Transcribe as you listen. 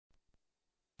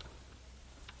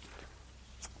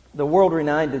The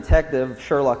world-renowned detective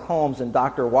Sherlock Holmes and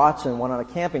Dr. Watson went on a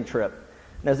camping trip.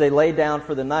 And as they laid down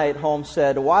for the night, Holmes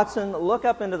said, "Watson, look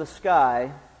up into the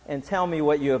sky and tell me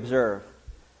what you observe."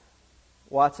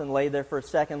 Watson lay there for a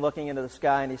second looking into the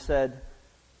sky, and he said,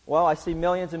 "Well, I see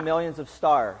millions and millions of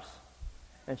stars."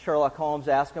 And Sherlock Holmes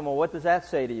asked him, "Well, what does that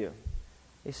say to you?"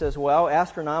 He says, "Well,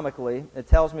 astronomically, it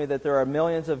tells me that there are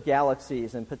millions of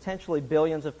galaxies and potentially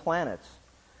billions of planets.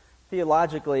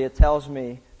 Theologically, it tells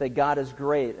me that God is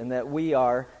great and that we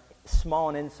are small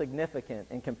and insignificant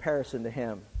in comparison to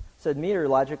Him." He said,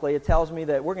 "Meteorologically, it tells me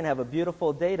that we're going to have a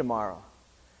beautiful day tomorrow."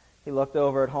 He looked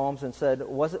over at Holmes and said,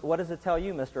 "What does it tell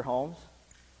you, Mr. Holmes?"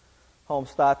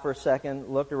 Holmes thought for a second,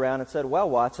 looked around and said, "Well,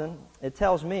 Watson, it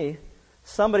tells me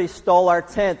somebody stole our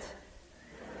tent."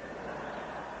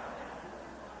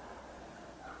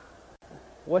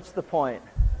 What's the point?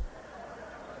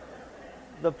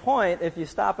 The point, if you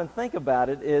stop and think about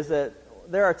it, is that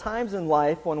there are times in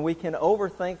life when we can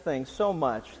overthink things so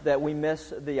much that we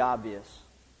miss the obvious.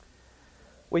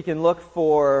 We can look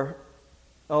for,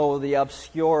 the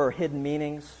obscure or hidden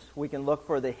meanings. We can look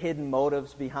for the hidden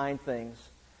motives behind things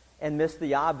and miss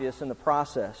the obvious in the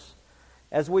process.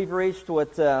 As we've reached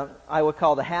what I would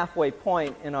call the halfway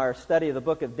point in our study of the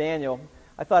book of Daniel,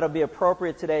 I thought it would be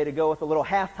appropriate today to go with a little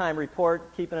halftime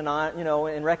report, keeping an eye,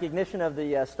 in recognition of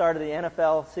the start of the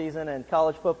NFL season and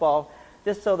college football,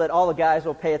 just so that all the guys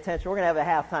will pay attention. We're going to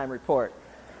have a halftime report.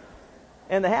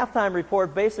 And the halftime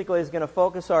report basically is going to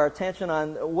focus our attention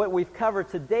on what we've covered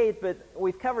to date, but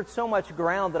we've covered so much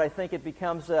ground that I think it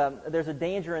becomes, there's a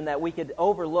danger in that we could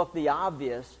overlook the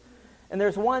obvious. And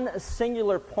there's one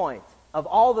singular point of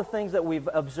all the things that we've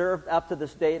observed up to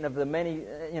this date and of the many,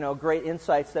 great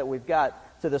insights that we've got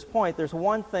to this point, there's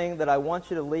one thing that I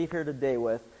want you to leave here today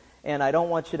with, and I don't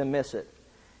want you to miss it.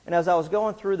 And as I was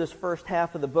going through this first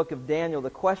half of the book of Daniel,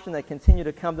 the question that continued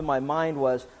to come to my mind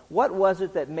was, what was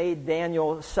it that made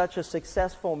Daniel such a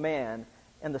successful man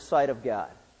in the sight of God?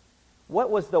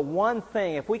 What was the one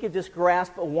thing, if we could just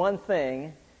grasp one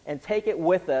thing and take it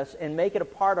with us and make it a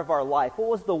part of our life, what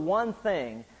was the one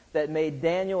thing that made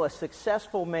Daniel a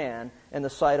successful man in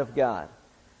the sight of God?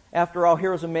 After all,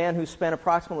 here was a man who spent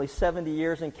approximately 70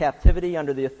 years in captivity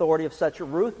under the authority of such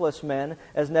ruthless men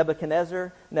as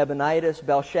Nebuchadnezzar, Nabonidus,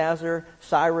 Belshazzar,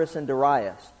 Cyrus, and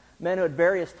Darius. Men who at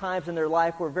various times in their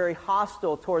life were very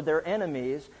hostile toward their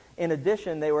enemies. In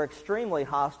addition, they were extremely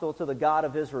hostile to the God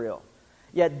of Israel.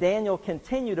 Yet Daniel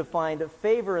continued to find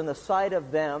favor in the sight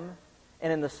of them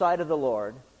and in the sight of the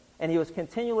Lord. And he was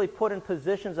continually put in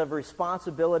positions of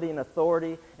responsibility and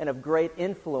authority and of great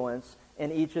influence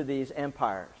in each of these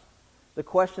empires. The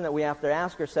question that we have to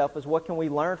ask ourselves is, what can we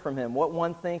learn from him? What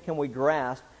one thing can we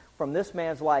grasp from this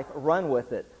man's life? Run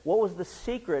with it. What was the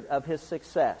secret of his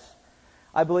success?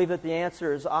 I believe that the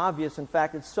answer is obvious. In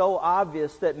fact, it's so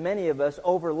obvious that many of us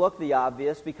overlook the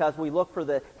obvious because we look for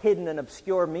the hidden and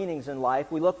obscure meanings in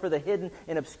life. We look for the hidden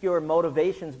and obscure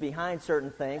motivations behind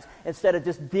certain things instead of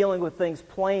just dealing with things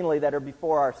plainly that are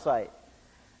before our sight.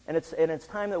 And it's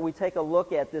time that we take a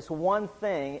look at this one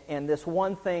thing and this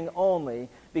one thing only,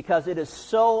 because it is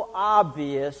so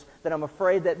obvious that I'm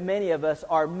afraid that many of us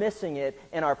are missing it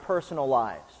in our personal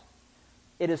lives.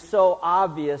 It is so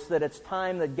obvious that it's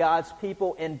time that God's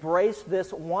people embrace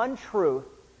this one truth,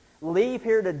 leave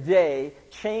here today,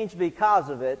 changed because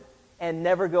of it, and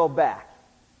never go back.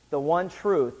 The one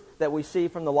truth that we see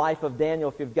from the life of Daniel,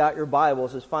 if you've got your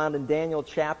Bibles, is found in Daniel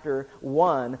chapter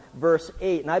 1, verse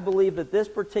 8. And I believe that this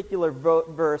particular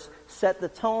verse set the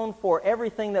tone for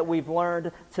everything that we've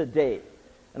learned to date.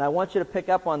 And I want you to pick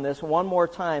up on this one more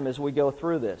time as we go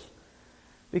through this.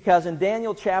 Because in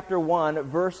Daniel chapter 1,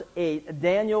 verse 8,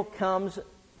 Daniel comes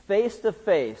face to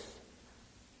face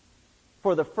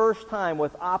for the first time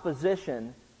with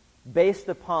opposition based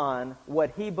upon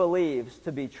what he believes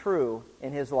to be true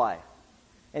in his life.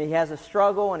 And he has a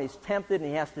struggle, and he's tempted, and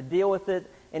he has to deal with it,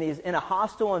 and he's in a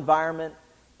hostile environment,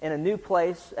 in a new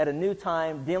place, at a new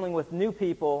time, dealing with new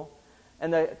people.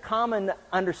 And the common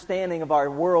understanding of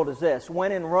our world is this: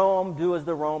 when in Rome, do as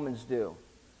the Romans do.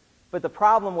 But the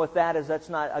problem with that is that's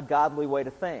not a godly way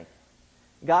to think.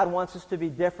 God wants us to be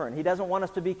different. He doesn't want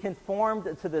us to be conformed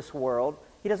to this world.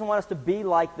 He doesn't want us to be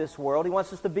like this world. He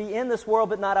wants us to be in this world,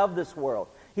 but not of this world.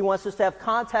 He wants us to have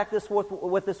contact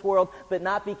with this world, but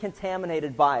not be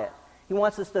contaminated by it. He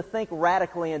wants us to think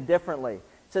radically and differently.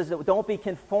 He says that don't be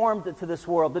conformed to this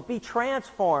world, but be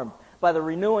transformed by the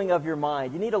renewing of your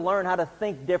mind. You need to learn how to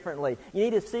think differently. You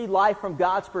need to see life from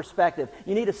God's perspective.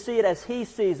 You need to see it as He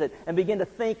sees it and begin to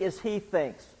think as He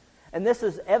thinks. And this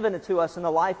is evident to us in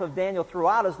the life of Daniel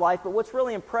throughout his life. But what's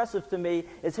really impressive to me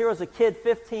is here was a kid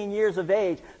 15 years of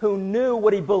age who knew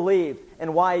what he believed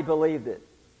and why he believed it.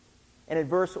 And in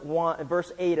verse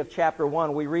 8 of chapter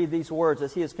 1, we read these words.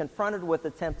 As he is confronted with the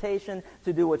temptation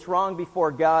to do what's wrong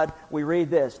before God, we read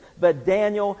this. But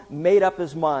Daniel made up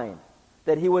his mind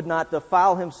that he would not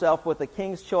defile himself with the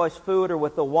king's choice food or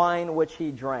with the wine which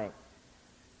he drank.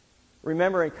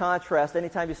 Remember, in contrast,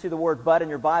 anytime you see the word but in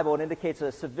your Bible, it indicates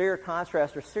a severe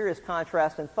contrast or serious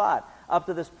contrast in thought. Up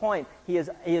to this point, he is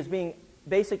being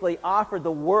basically offered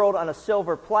the world on a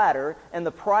silver platter, and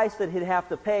the price that he'd have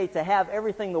to pay to have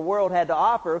everything the world had to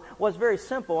offer was very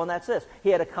simple, and that's this. He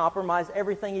had to compromise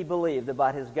everything he believed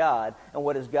about his God and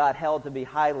what his God held to be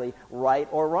highly right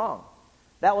or wrong.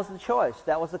 That was the choice.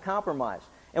 That was the compromise.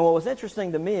 And what was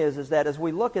interesting to me is that as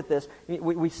we look at this,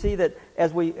 we see that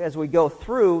as we go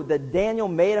through, that Daniel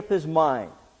made up his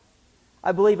mind.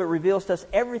 I believe it reveals to us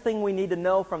everything we need to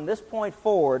know from this point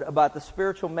forward about the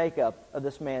spiritual makeup of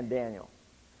this man Daniel.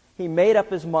 He made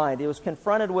up his mind. He was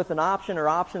confronted with an option or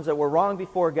options that were wrong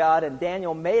before God, and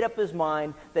Daniel made up his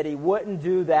mind that he wouldn't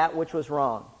do that which was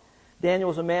wrong. Daniel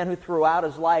was a man who throughout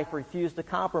his life refused to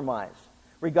compromise.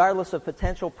 Regardless of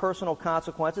potential personal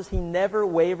consequences, he never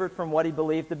wavered from what he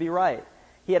believed to be right.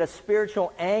 He had a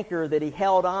spiritual anchor that he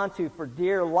held on to for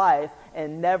dear life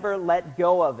and never let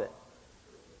go of it.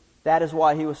 That is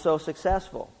why he was so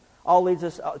successful. All leads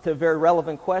us to a very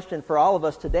relevant question for all of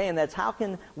us today, and that's how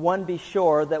can one be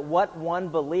sure that what one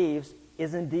believes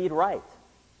is indeed right?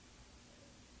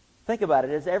 Think about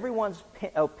it. Is everyone's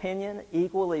opinion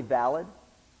equally valid?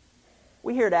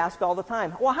 We hear it asked all the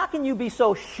time. Well, how can you be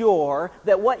so sure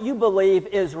that what you believe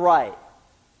is right?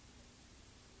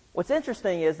 What's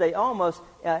interesting is they almost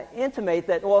intimate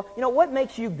that, well, what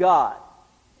makes you God?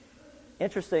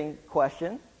 Interesting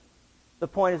question. The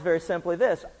point is very simply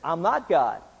this. I'm not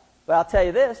God. But I'll tell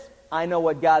you this. I know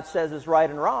what God says is right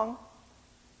and wrong.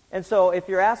 And so if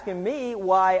you're asking me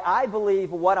why I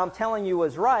believe what I'm telling you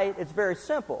is right, it's very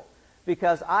simple.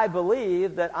 Because I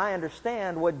believe that I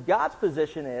understand what God's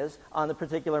position is on the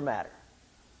particular matter.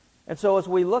 And so as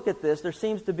we look at this, there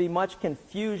seems to be much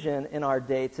confusion in our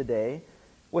day today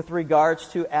with regards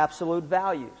to absolute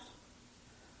values.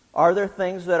 Are there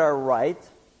things that are right,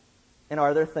 and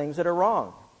are there things that are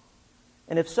wrong?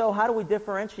 And if so, how do we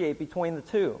differentiate between the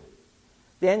two?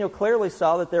 Daniel clearly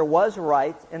saw that there was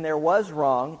right and there was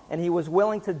wrong, and he was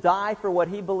willing to die for what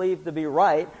he believed to be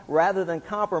right rather than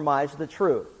compromise the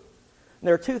truth.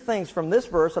 There are two things from this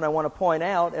verse that I want to point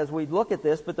out as we look at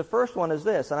this, but the first one is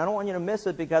this, and I don't want you to miss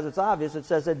it because it's obvious. It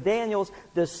says that Daniel's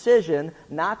decision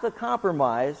not to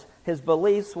compromise his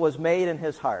beliefs was made in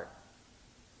his heart.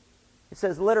 It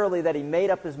says literally that he made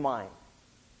up his mind.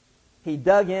 He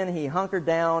dug in, he hunkered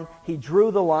down, he drew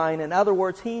the line. In other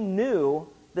words, he knew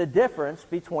the difference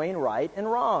between right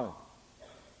and wrong.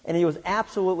 And he was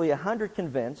absolutely 100%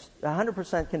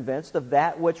 convinced of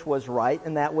that which was right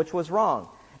and that which was wrong.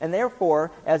 And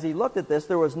therefore, as he looked at this,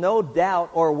 there was no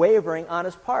doubt or wavering on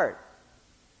his part.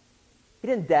 He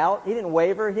didn't doubt, he didn't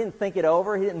waver, he didn't think it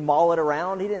over, he didn't mull it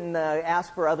around, he didn't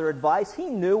ask for other advice.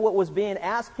 He knew what was being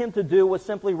asked him to do was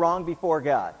simply wrong before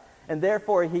God. And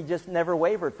therefore, he just never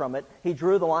wavered from it. He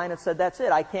drew the line and said, that's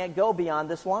it, I can't go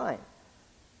beyond this line.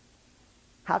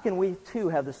 How can we too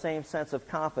have the same sense of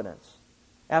confidence?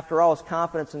 After all, his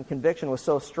confidence and conviction was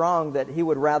so strong that he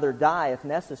would rather die if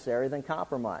necessary than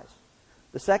compromise.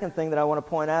 The second thing that I want to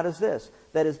point out is this,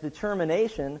 that his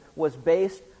determination was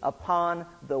based upon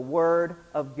the Word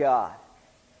of God.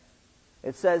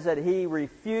 It says that he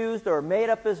refused or made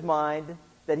up his mind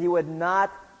that he would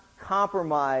not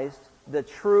compromise the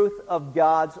truth of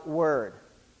God's Word.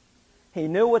 He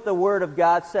knew what the Word of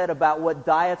God said about what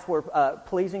diets were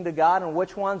pleasing to God and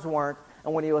which ones weren't.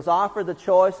 And when he was offered the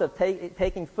choice of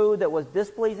taking food that was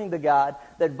displeasing to God,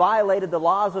 that violated the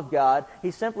laws of God, he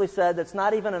simply said that's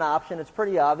not even an option. It's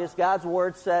pretty obvious. God's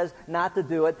Word says not to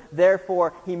do it.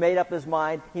 Therefore, he made up his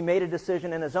mind. He made a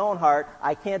decision in his own heart.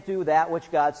 I can't do that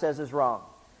which God says is wrong.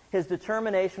 His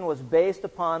determination was based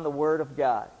upon the Word of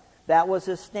God. That was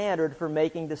his standard for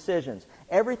making decisions.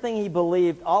 Everything he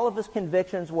believed, all of his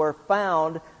convictions were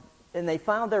found, and they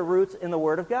found their roots in the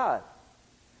Word of God.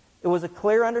 It was a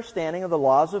clear understanding of the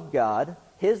laws of God,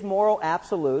 His moral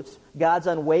absolutes, God's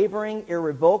unwavering,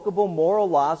 irrevocable moral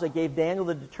laws that gave Daniel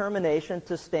the determination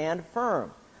to stand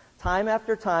firm. Time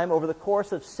after time, over the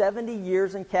course of 70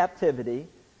 years in captivity,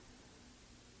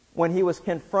 when he was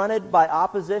confronted by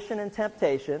opposition and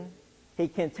temptation, he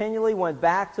continually went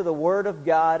back to the Word of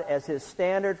God as his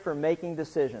standard for making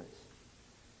decisions.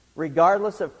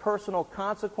 Regardless of personal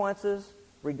consequences,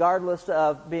 regardless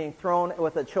of being thrown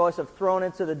with a choice of thrown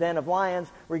into the den of lions,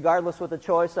 regardless with a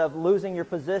choice of losing your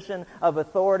position of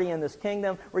authority in this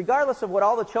kingdom, regardless of what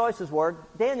all the choices were,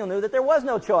 Daniel knew that there was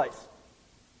no choice.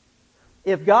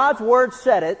 If God's Word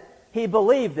said it, he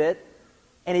believed it,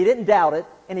 and he didn't doubt it,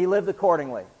 and he lived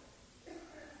accordingly.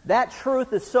 That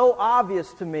truth is so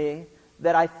obvious to me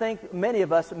that I think many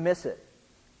of us miss it.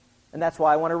 And that's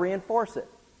why I want to reinforce it.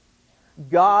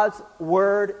 God's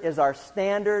Word is our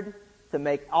standard to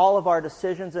make all of our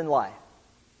decisions in life.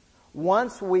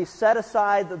 Once we set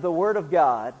aside the Word of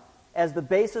God as the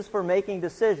basis for making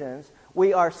decisions,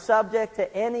 we are subject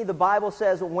to any, the Bible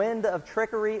says, wind of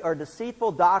trickery or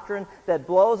deceitful doctrine that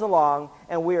blows along,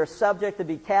 and we are subject to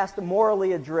be cast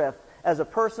morally adrift as a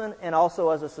person and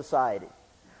also as a society.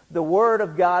 The Word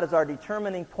of God is our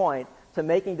determining point to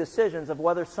making decisions of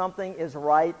whether something is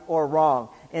right or wrong.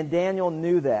 And Daniel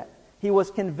knew that. He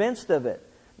was convinced of it.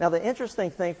 Now, the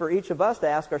interesting thing for each of us to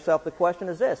ask ourselves the question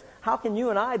is this: how can you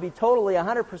and I be totally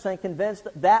 100% convinced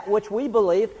that which we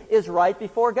believe is right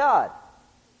before God?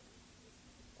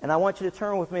 And I want you to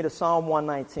turn with me to Psalm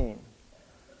 119.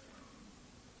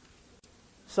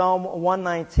 Psalm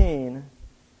 119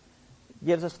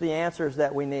 gives us the answers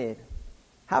that we need.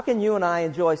 How can you and I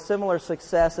enjoy similar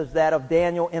success as that of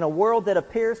Daniel in a world that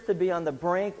appears to be on the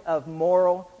brink of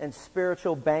moral and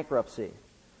spiritual bankruptcy?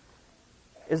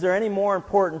 Is there any more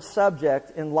important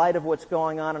subject in light of what's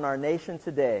going on in our nation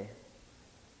today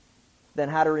than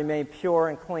how to remain pure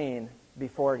and clean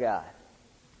before God?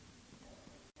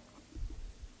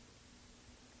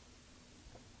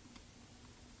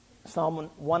 Psalm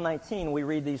 119, we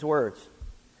read these words.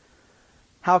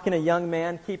 How can a young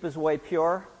man keep his way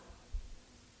pure?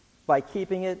 By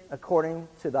keeping it according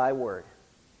to thy word.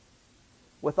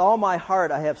 With all my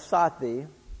heart I have sought thee.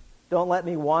 Don't let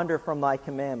me wander from thy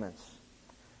commandments.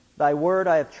 Thy word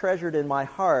I have treasured in my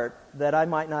heart, that I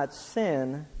might not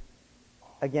sin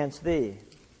against thee.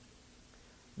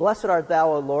 Blessed art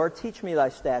thou, O Lord. Teach me thy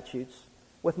statutes.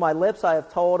 With my lips I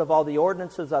have told of all the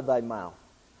ordinances of thy mouth.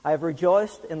 I have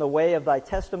rejoiced in the way of thy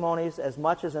testimonies as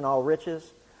much as in all riches.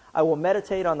 I will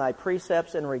meditate on thy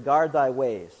precepts and regard thy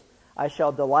ways. I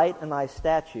shall delight in thy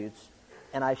statutes,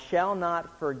 and I shall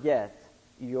not forget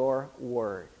your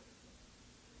word.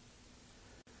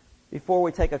 Before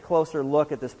we take a closer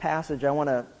look at this passage, I want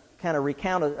to kind of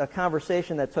recount a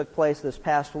conversation that took place this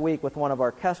past week with one of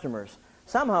our customers.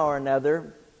 Somehow or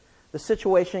another, the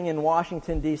situation in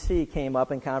Washington, D.C. came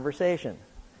up in conversation.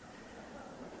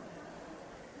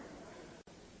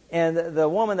 And the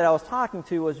woman that I was talking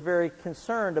to was very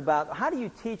concerned about how do you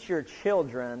teach your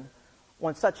children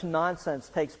when such nonsense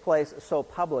takes place so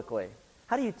publicly?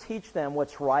 How do you teach them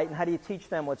what's right and how do you teach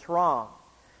them what's wrong?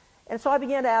 And so I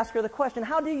began to ask her the question,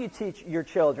 how do you teach your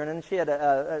children? And she had,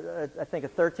 I think, a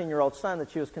 13-year-old son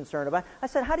that she was concerned about. I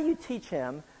said, how do you teach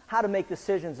him how to make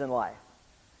decisions in life?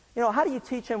 You know, how do you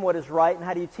teach him what is right and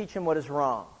how do you teach him what is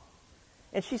wrong?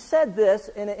 And she said this,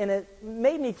 and it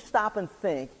made me stop and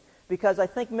think, because I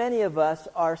think many of us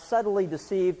are subtly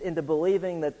deceived into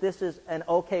believing that this is an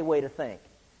okay way to think.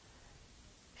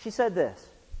 She said this.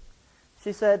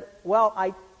 She said, well,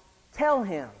 I tell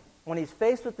him when he's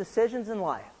faced with decisions in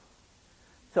life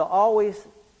to always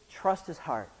trust his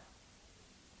heart,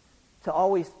 to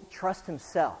always trust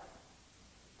himself,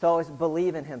 to always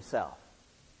believe in himself.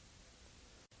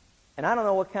 And I don't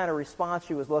know what kind of response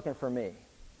she was looking for me.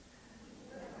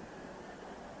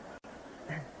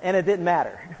 And it didn't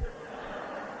matter.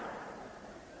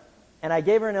 And I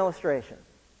gave her an illustration.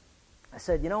 I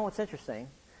said, you know what's interesting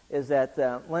is that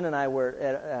Lynn and I were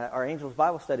at our Angels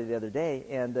Bible study the other day,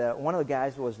 and one of the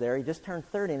guys was there. He just turned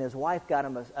 30, and his wife got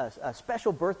him a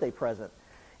special birthday present.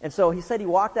 And so he said he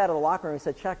walked out of the locker room. He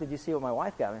said, Chuck, did you see what my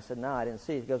wife got me? I said, no, I didn't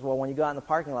see it. He goes, well, when you go out in the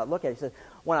parking lot, look at it. He said,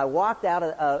 when I walked out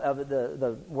of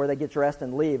the where they get dressed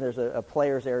and leave, there's a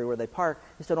player's area where they park.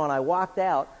 He said, when I walked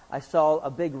out, I saw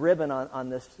a big ribbon on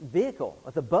this vehicle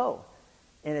with a bow.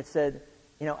 And it said,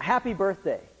 you know, happy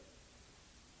birthday.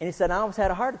 And he said, I almost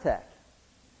had a heart attack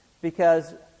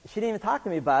because she didn't even talk to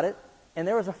me about it, and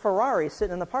there was a Ferrari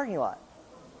sitting in the parking lot.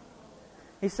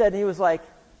 He said, he was like,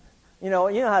 you know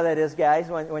how that is, guys,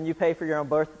 when you pay for your own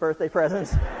birthday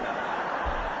presents.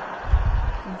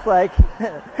 It's like,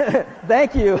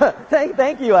 thank you,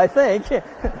 thank you, I think.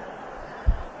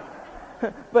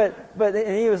 But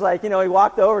and he was like, he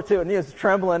walked over to it, and he was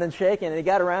trembling and shaking, and he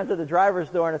got around to the driver's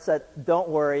door, and it said, don't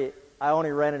worry, I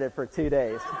only rented it for 2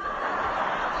 days.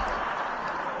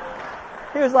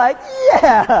 He was like,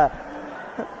 yeah.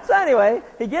 So anyway,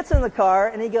 he gets in the car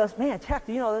and he goes, man, Chuck,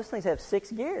 do you know those things have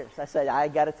 6 gears? I said, I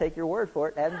got to take your word for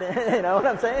it. You know what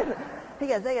I'm saying? He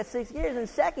goes, they got 6 gears. In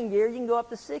second gear, you can go up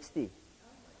to 60.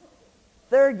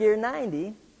 Third gear,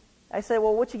 90. I said,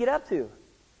 well, what'd you get up to?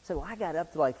 I said, well, I got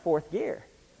up to like 4th gear.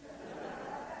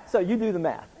 So you do the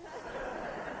math.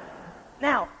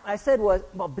 Now, I said, well,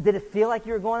 but did it feel like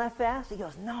you were going that fast? He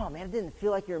goes, no, man, it didn't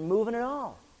feel like you were moving at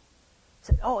all. I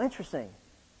said, oh, interesting.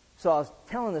 So I was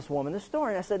telling this woman this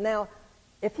story, and I said, now,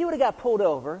 if he would have got pulled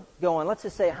over going, let's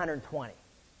just say 120,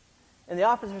 and the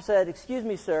officer said, excuse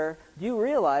me, sir, do you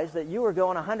realize that you were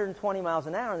going 120 miles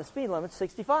an hour and the speed limit's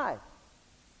 65?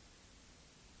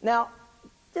 Now,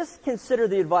 just consider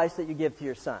the advice that you give to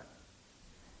your son.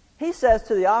 He says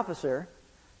to the officer,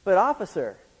 but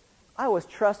officer, I was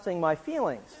trusting my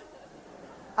feelings.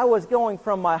 I was going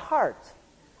from my heart.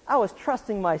 I was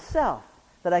trusting myself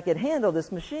that I could handle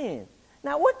this machine.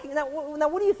 Now what do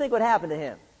you think would happen to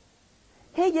him?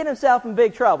 He'd get himself in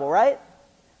big trouble, right?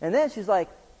 And then she's like,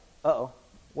 uh-oh,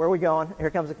 where are we going? Here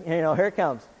it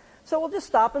comes. So we'll just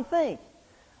stop and think.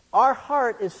 Our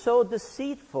heart is so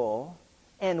deceitful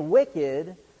and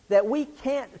wicked that we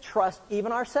can't trust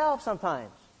even ourselves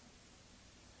sometimes.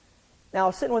 Now, I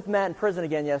was sitting with Matt in prison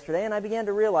again yesterday, and I began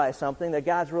to realize something that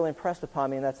God's really impressed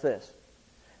upon me, and that's this.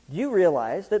 Do you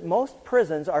realize that most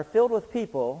prisons are filled with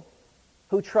people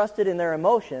who trusted in their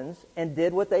emotions and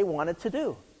did what they wanted to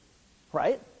do?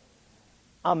 Right?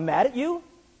 I'm mad at you.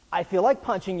 I feel like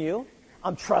punching you.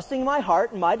 I'm trusting my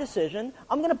heart and my decision.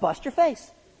 I'm going to bust your face.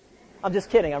 I'm just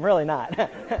kidding. I'm really not.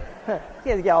 Can't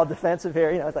get all defensive here.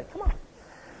 It's like, come on.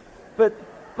 But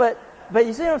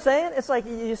you see what I'm saying? It's like,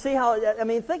 you see how,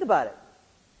 think about it.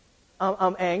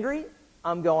 I'm angry.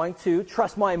 I'm going to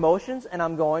trust my emotions, and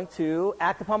I'm going to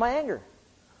act upon my anger.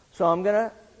 So I'm going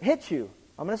to hit you.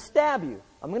 I'm going to stab you.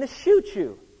 I'm going to shoot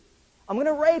you. I'm going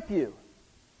to rape you.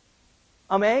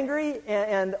 I'm angry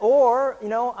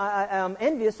I'm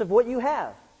envious of what you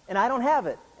have, and I don't have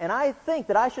it, and I think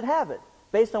that I should have it.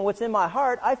 Based on what's in my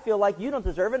heart, I feel like you don't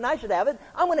deserve it, and I should have it.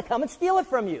 I'm going to come and steal it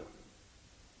from you.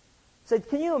 So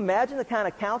can you imagine the kind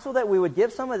of counsel that we would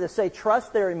give someone to say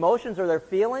trust their emotions or their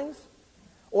feelings,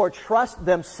 or trust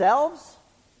themselves?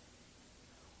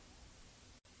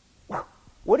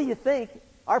 What do you think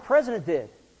our president did?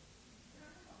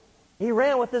 He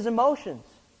ran with his emotions.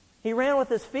 He ran with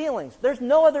his feelings. There's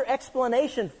no other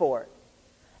explanation for it.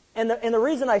 And the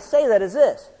reason I say that is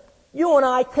this. You and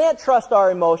I can't trust our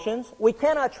emotions. We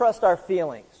cannot trust our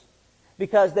feelings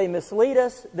because they mislead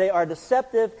us, they are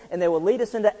deceptive, and they will lead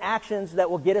us into actions that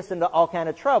will get us into all kind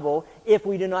of trouble if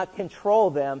we do not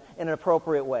control them in an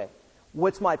appropriate way.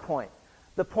 What's my point?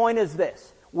 The point is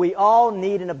this. We all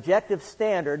need an objective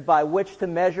standard by which to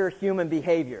measure human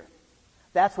behavior.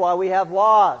 That's why we have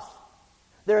laws.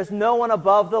 There is no one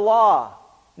above the law.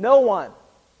 No one.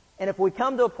 And if we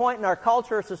come to a point in our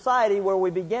culture or society where we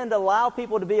begin to allow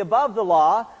people to be above the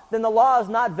law, then the law is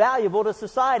not valuable to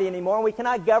society anymore, and we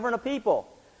cannot govern a people.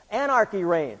 Anarchy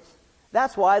reigns.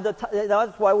 That's why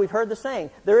we've heard the saying,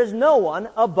 there is no one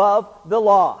above the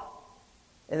law.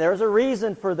 And there's a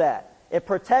reason for that. It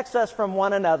protects us from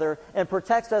one another and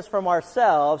protects us from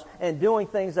ourselves and doing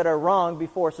things that are wrong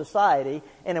before society.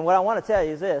 And what I want to tell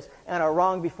you is this, and are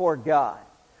wrong before God.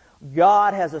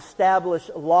 God has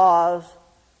established laws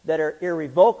that are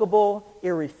irrevocable,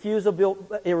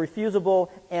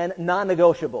 irrefusable, and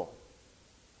non-negotiable.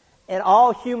 And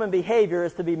all human behavior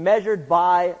is to be measured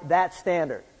by that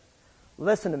standard.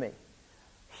 Listen to me.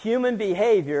 Human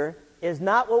behavior is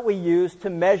not what we use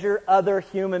to measure other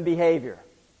human behavior.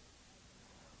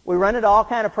 We run into all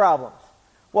kind of problems.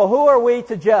 Well, who are we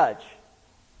to judge?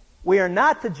 We are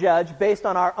not to judge based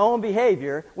on our own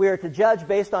behavior. We are to judge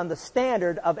based on the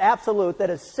standard of absolute that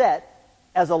is set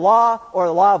as a law or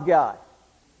the law of God.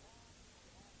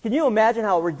 Can you imagine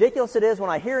how ridiculous it is when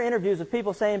I hear interviews of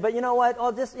people saying, but you know what,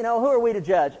 who are we to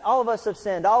judge? All of us have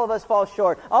sinned. All of us fall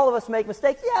short. All of us make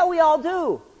mistakes. Yeah, we all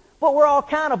do. But we're all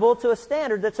accountable to a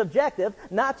standard that's objective,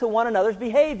 not to one another's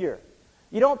behavior.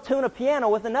 You don't tune a piano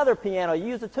with another piano. You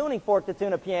use a tuning fork to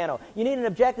tune a piano. You need an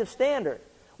objective standard.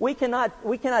 We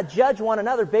cannot judge one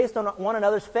another based on one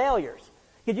another's failures.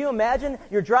 Could you imagine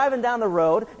you're driving down the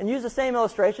road and use the same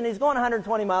illustration. He's going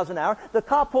 120 miles an hour. The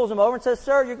cop pulls him over and says,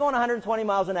 sir, you're going 120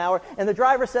 miles an hour. And the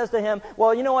driver says to him,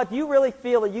 well, you know what? Do you really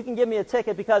feel that you can give me a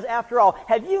ticket? Because after all,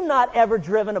 have you not ever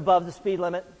driven above the speed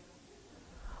limit?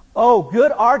 Oh,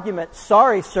 good argument.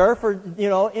 Sorry, sir, for,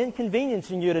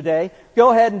 inconveniencing you today.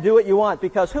 Go ahead and do what you want,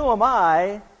 because who am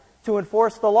I to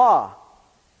enforce the law?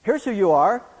 Here's who you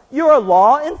are. You're a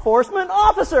law enforcement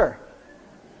officer.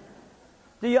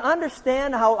 Do you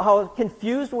understand how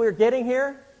confused we're getting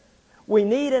here? We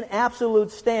need an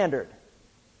absolute standard.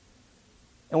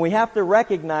 And we have to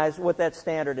recognize what that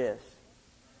standard is.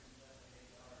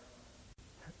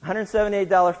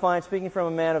 $178 fine, speaking from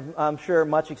a man of, I'm sure,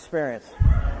 much experience.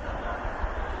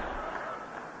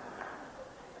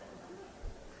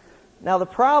 Now, the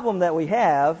problem that we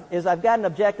have is I've got an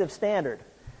objective standard,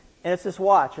 and it's this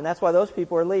watch, and that's why those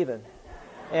people are leaving.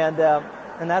 And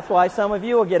that's why some of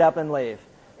you will get up and leave.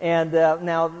 And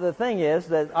now the thing is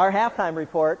that our halftime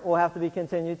report will have to be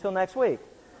continued till next week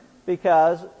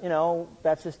because,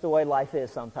 that's just the way life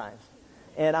is sometimes.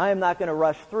 And I am not going to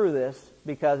rush through this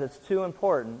because it's too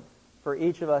important for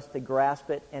each of us to grasp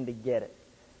it and to get it.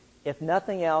 If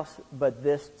nothing else but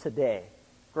this today,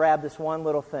 grab this one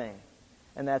little thing,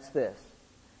 and that's this.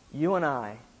 You and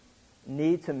I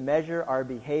need to measure our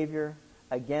behavior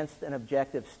against an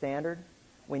objective standard.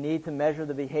 We need to measure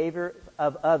the behavior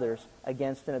of others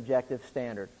against an objective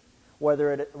standard.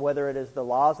 Whether it is the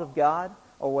laws of God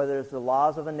or whether it's the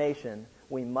laws of a nation,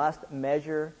 we must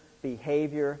measure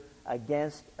behavior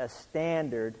against a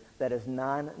standard that is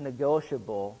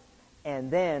non-negotiable,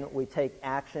 and then we take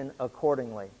action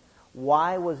accordingly.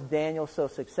 Why was Daniel so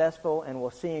successful? And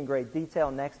we'll see in great detail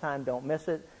next time. Don't miss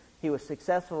it. He was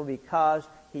successful because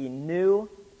he knew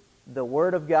the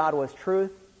Word of God was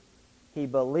truth. He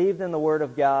believed in the Word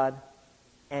of God,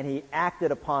 and he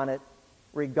acted upon it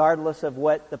regardless of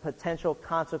what the potential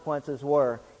consequences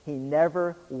were. He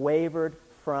never wavered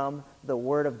from the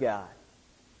Word of God.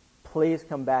 Please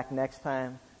come back next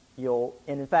time.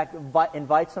 In fact,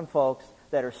 invite some folks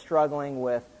that are struggling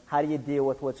with how do you deal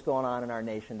with what's going on in our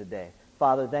nation today.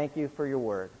 Father, thank you for your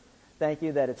Word. Thank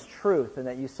you that it's truth and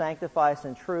that you sanctify us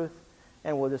in truth.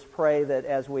 And we'll just pray that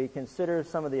as we consider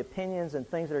some of the opinions and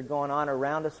things that are going on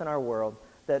around us in our world,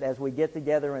 that as we get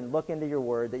together and look into your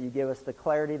Word, that you give us the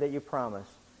clarity that you promise.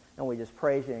 And we just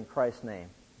praise you in Christ's name.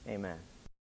 Amen.